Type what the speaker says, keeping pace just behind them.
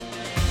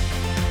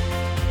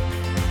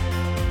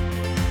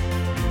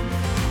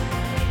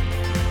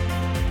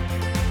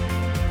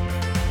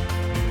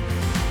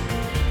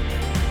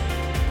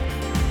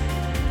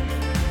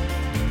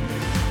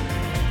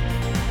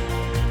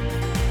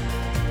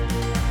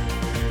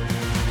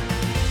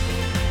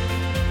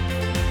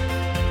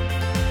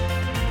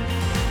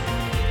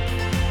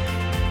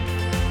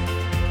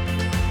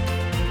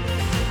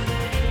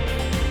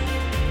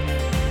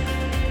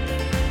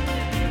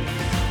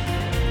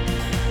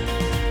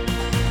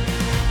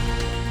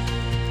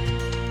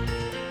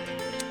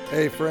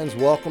Hey friends,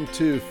 welcome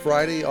to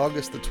Friday,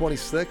 August the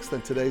 26th,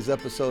 and today's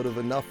episode of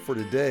Enough for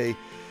Today.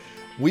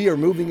 We are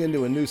moving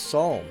into a new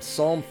psalm,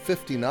 Psalm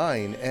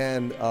 59,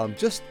 and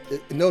just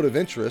a note of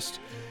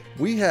interest,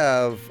 we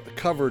have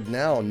covered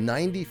now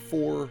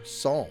 94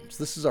 psalms.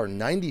 This is our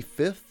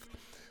 95th,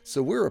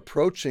 so we're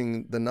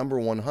approaching the number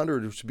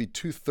 100, which would be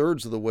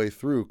 2/3 of the way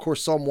through. Of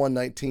course, Psalm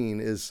 119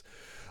 is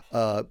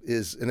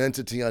an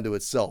entity unto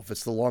itself.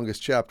 It's the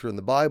longest chapter in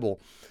the Bible.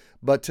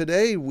 But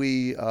today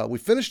we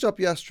finished up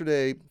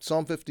yesterday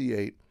Psalm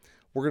 58.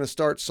 We're going to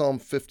start Psalm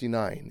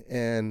 59,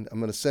 and I'm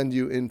going to send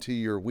you into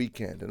your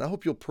weekend. And I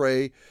hope you'll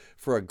pray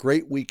for a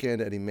great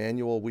weekend at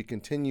Emmanuel. We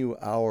continue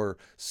our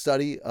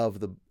study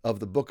of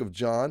the book of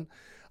John.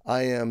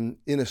 I am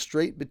in a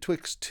strait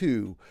betwixt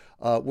two.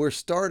 We're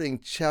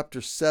starting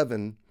chapter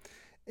 7,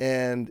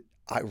 and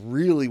I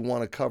really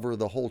want to cover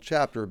the whole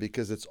chapter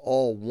because it's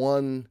all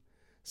one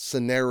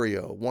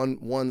scenario,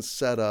 one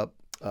setup.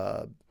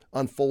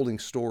 Unfolding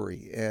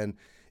story, and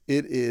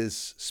it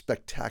is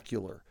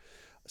spectacular.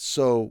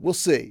 So we'll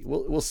see.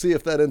 We'll see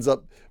if that ends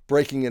up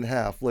breaking in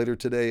half later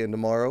today and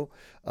tomorrow.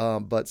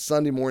 But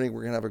Sunday morning,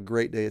 we're going to have a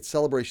great day. It's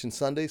Celebration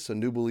Sunday, so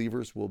new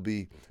believers will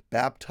be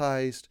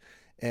baptized,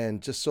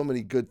 and just so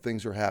many good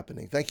things are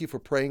happening. Thank you for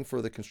praying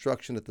for the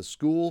construction at the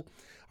school.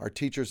 Our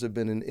teachers have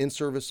been in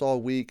service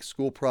all week.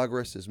 School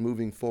progress is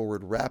moving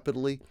forward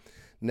rapidly.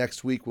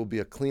 Next week will be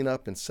a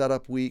cleanup and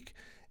setup week,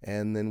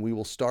 and then we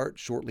will start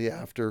shortly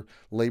after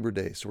Labor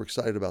Day. So we're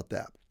excited about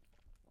that.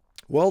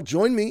 Well,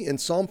 join me in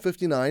Psalm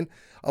 59.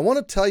 I want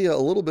to tell you a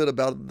little bit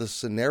about the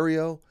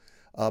scenario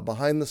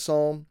behind the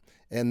psalm,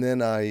 and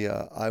then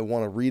I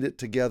want to read it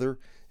together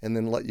and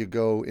then let you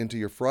go into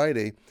your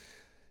Friday.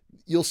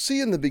 You'll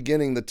see in the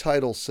beginning the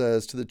title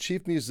says, "To the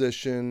chief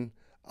musician,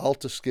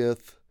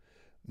 Altaschith,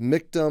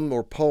 Miktam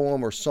or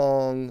poem or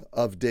song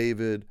of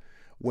David,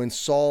 when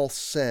Saul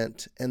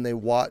sent and they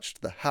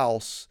watched the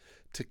house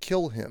to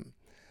kill him."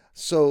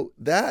 So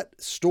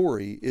that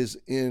story is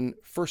in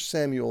 1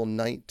 Samuel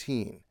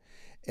 19.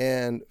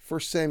 And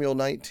 1 Samuel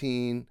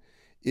 19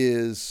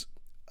 is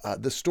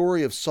the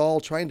story of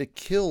Saul trying to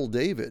kill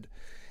David.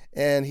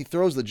 And he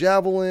throws the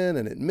javelin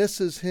and it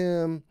misses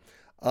him.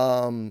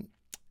 And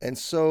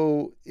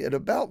so at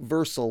about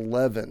verse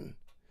 11,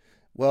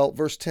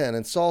 verse 10,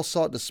 "And Saul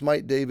sought to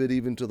smite David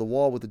even to the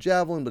wall with the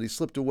javelin, but he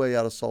slipped away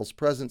out of Saul's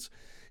presence.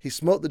 He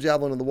smote the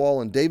javelin in the wall,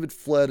 and David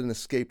fled and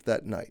escaped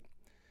that night."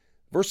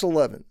 Verse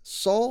 11,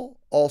 "Saul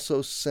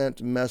also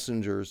sent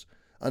messengers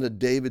unto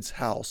David's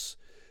house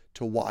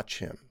to watch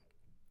him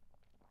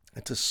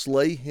and to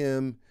slay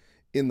him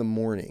in the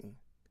morning.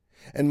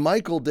 And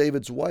Michal,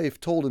 David's wife,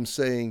 told him,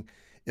 saying,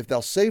 If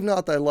thou save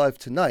not thy life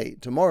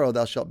tonight, tomorrow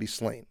thou shalt be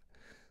slain.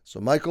 So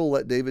Michal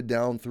let David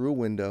down through a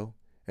window,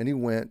 and he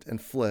went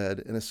and fled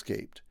and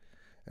escaped.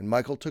 And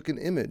Michal took an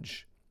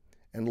image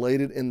and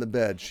laid it in the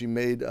bed." She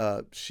made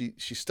she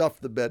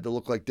stuffed the bed to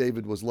look like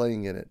David was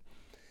laying in it,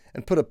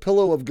 "and put a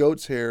pillow of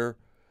goat's hair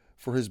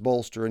for his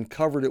bolster, and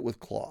covered it with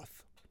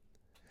cloth.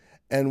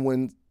 And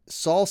when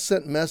Saul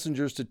sent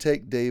messengers to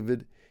take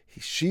David,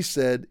 she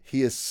said,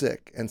 He is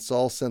sick. And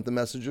Saul sent the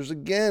messengers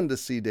again to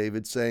see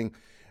David, saying,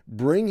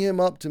 Bring him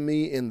up to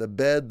me in the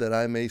bed, that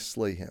I may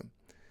slay him.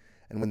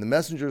 And when the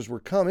messengers were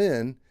come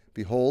in,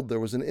 behold, there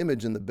was an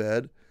image in the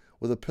bed,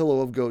 with a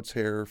pillow of goat's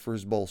hair for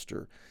his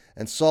bolster.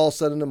 And Saul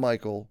said unto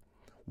Michal,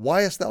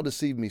 Why hast thou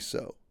deceived me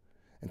so,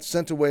 and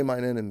sent away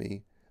mine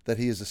enemy, that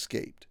he is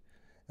escaped?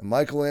 And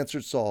Michal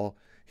answered Saul,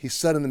 He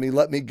said unto me,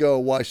 Let me go,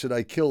 why should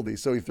I kill thee?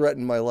 So he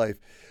threatened my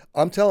life."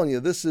 I'm telling you,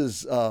 this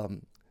is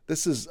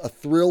a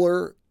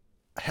thriller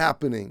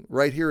happening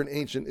right here in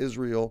ancient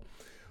Israel,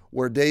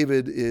 where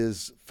David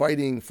is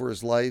fighting for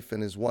his life,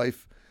 and his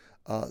wife,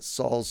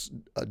 Saul's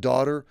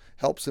daughter,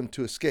 helps him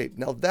to escape.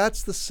 Now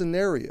that's the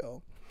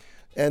scenario.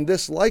 And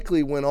this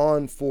likely went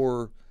on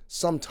for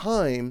some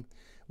time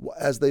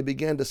as they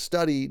began to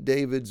study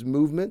David's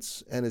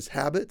movements and his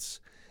habits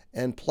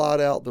and plot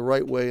out the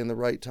right way and the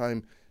right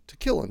time to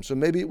kill him. So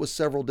maybe it was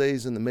several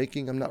days in the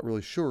making. I'm not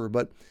really sure.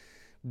 But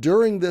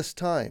during this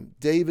time,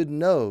 David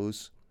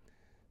knows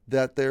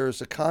that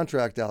there's a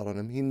contract out on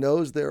him. He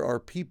knows there are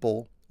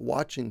people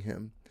watching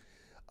him.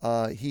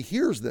 He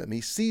hears them.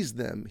 He sees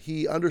them.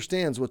 He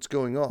understands what's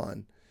going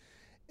on.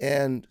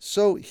 And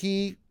so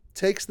he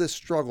takes this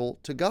struggle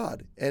to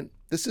God. And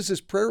this is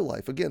his prayer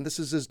life. Again, this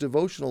is his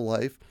devotional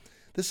life.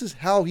 This is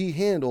how he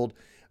handled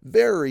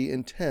very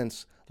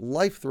intense,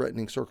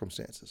 life-threatening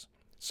circumstances.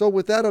 So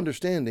with that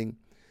understanding,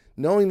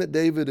 knowing that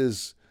David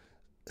is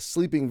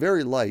sleeping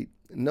very light,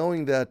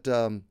 knowing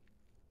that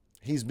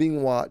he's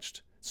being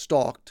watched,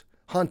 stalked,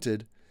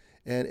 hunted,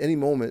 and any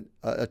moment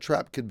a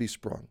trap could be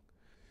sprung.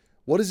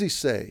 What does he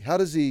say? How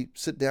does he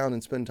sit down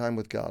and spend time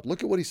with God?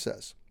 Look at what he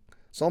says.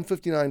 Psalm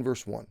 59,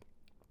 verse 1.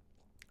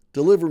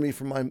 "Deliver me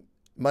from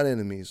mine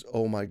enemies,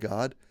 O my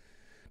God.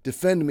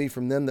 Defend me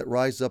from them that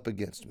rise up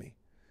against me.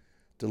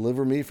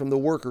 Deliver me from the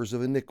workers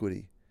of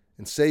iniquity,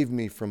 and save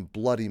me from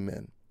bloody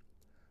men.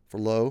 For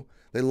lo,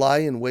 they lie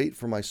in wait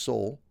for my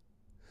soul.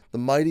 The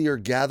mighty are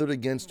gathered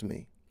against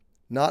me,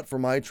 not for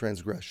my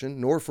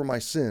transgression, nor for my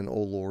sin, O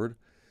Lord.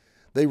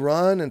 They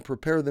run and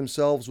prepare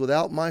themselves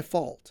without my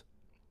fault.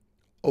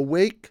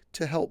 Awake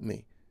to help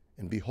me,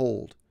 and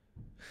behold,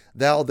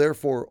 thou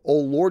therefore, O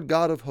Lord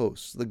God of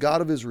hosts, the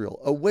God of Israel,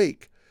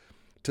 awake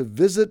to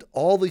visit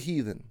all the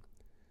heathen.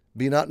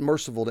 Be not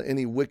merciful to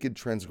any wicked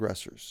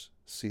transgressors.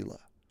 Selah.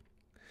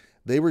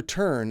 They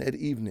return at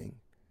evening.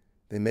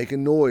 They make a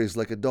noise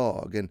like a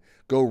dog, and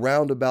go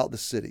round about the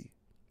city.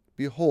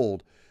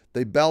 Behold,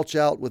 they belch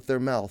out with their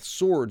mouth.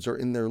 Swords are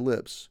in their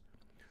lips.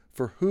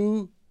 For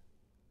who,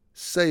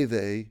 say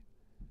they,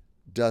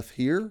 doth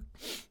hear?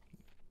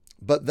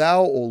 But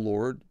thou, O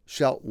Lord,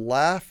 shalt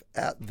laugh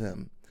at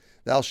them.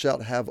 Thou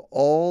shalt have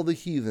all the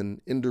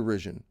heathen in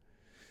derision.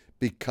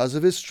 Because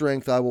of his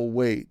strength I will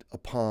wait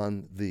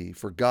upon thee,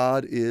 for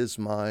God is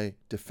my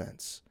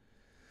defense.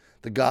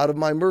 The God of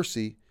my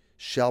mercy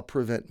shall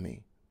prevent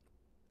me.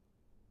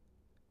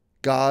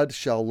 God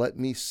shall let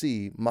me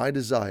see my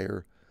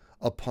desire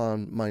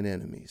upon mine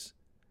enemies.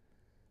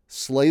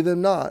 Slay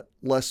them not,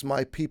 lest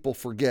my people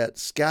forget.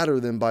 Scatter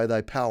them by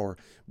thy power.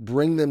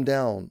 Bring them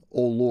down,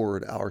 O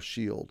Lord, our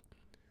shield.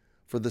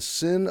 For the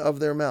sin of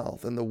their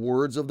mouth and the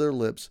words of their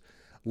lips,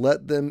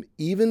 let them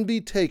even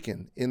be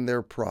taken in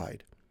their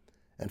pride,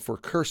 and for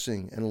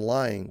cursing and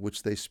lying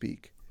which they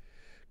speak.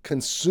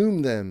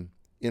 Consume them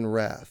in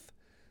wrath.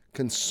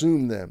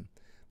 Consume them,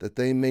 that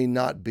they may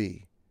not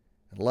be.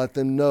 And let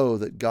them know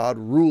that God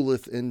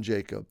ruleth in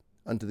Jacob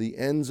unto the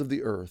ends of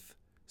the earth.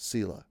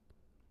 Selah.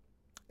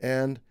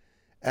 And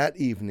at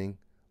evening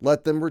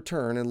let them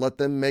return, and let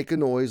them make a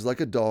noise like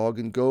a dog,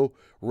 and go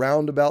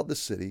round about the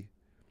city.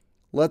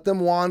 Let them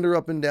wander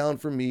up and down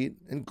for meat,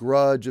 and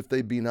grudge if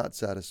they be not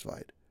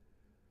satisfied.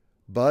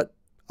 But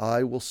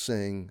I will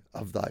sing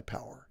of thy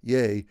power.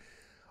 Yea,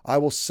 I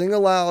will sing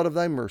aloud of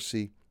thy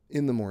mercy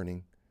in the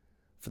morning.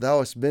 For thou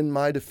hast been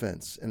my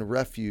defense and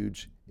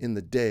refuge in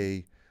the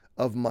day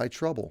of my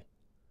trouble.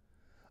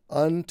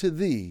 Unto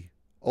thee,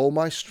 O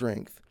my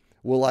strength,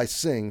 will I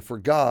sing, for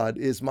God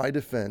is my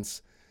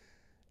defense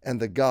and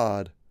the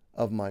God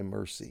of my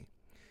mercy.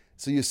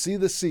 So you see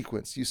the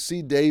sequence. You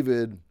see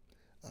David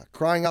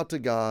crying out to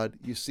God.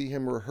 You see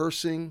him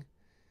rehearsing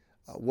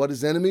what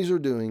his enemies are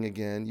doing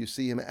again. You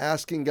see him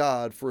asking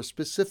God for a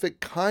specific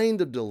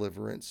kind of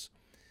deliverance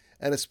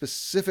and a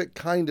specific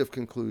kind of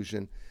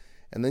conclusion.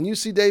 And then you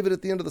see David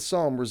at the end of the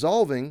psalm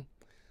resolving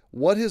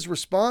what his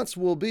response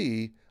will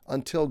be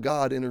until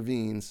God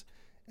intervenes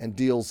and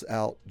deals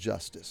out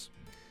justice.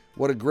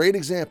 What a great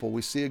example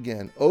we see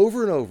again,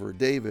 over and over,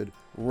 David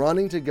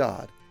running to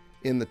God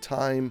in the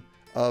time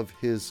of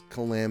his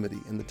calamity,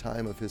 in the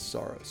time of his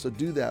sorrow. So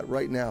do that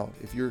right now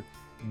if you're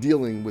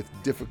dealing with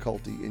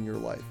difficulty in your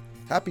life.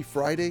 Happy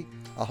Friday.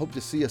 I hope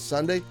to see you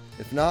Sunday.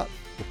 If not,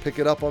 we'll pick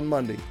it up on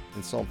Monday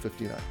in Psalm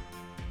 59.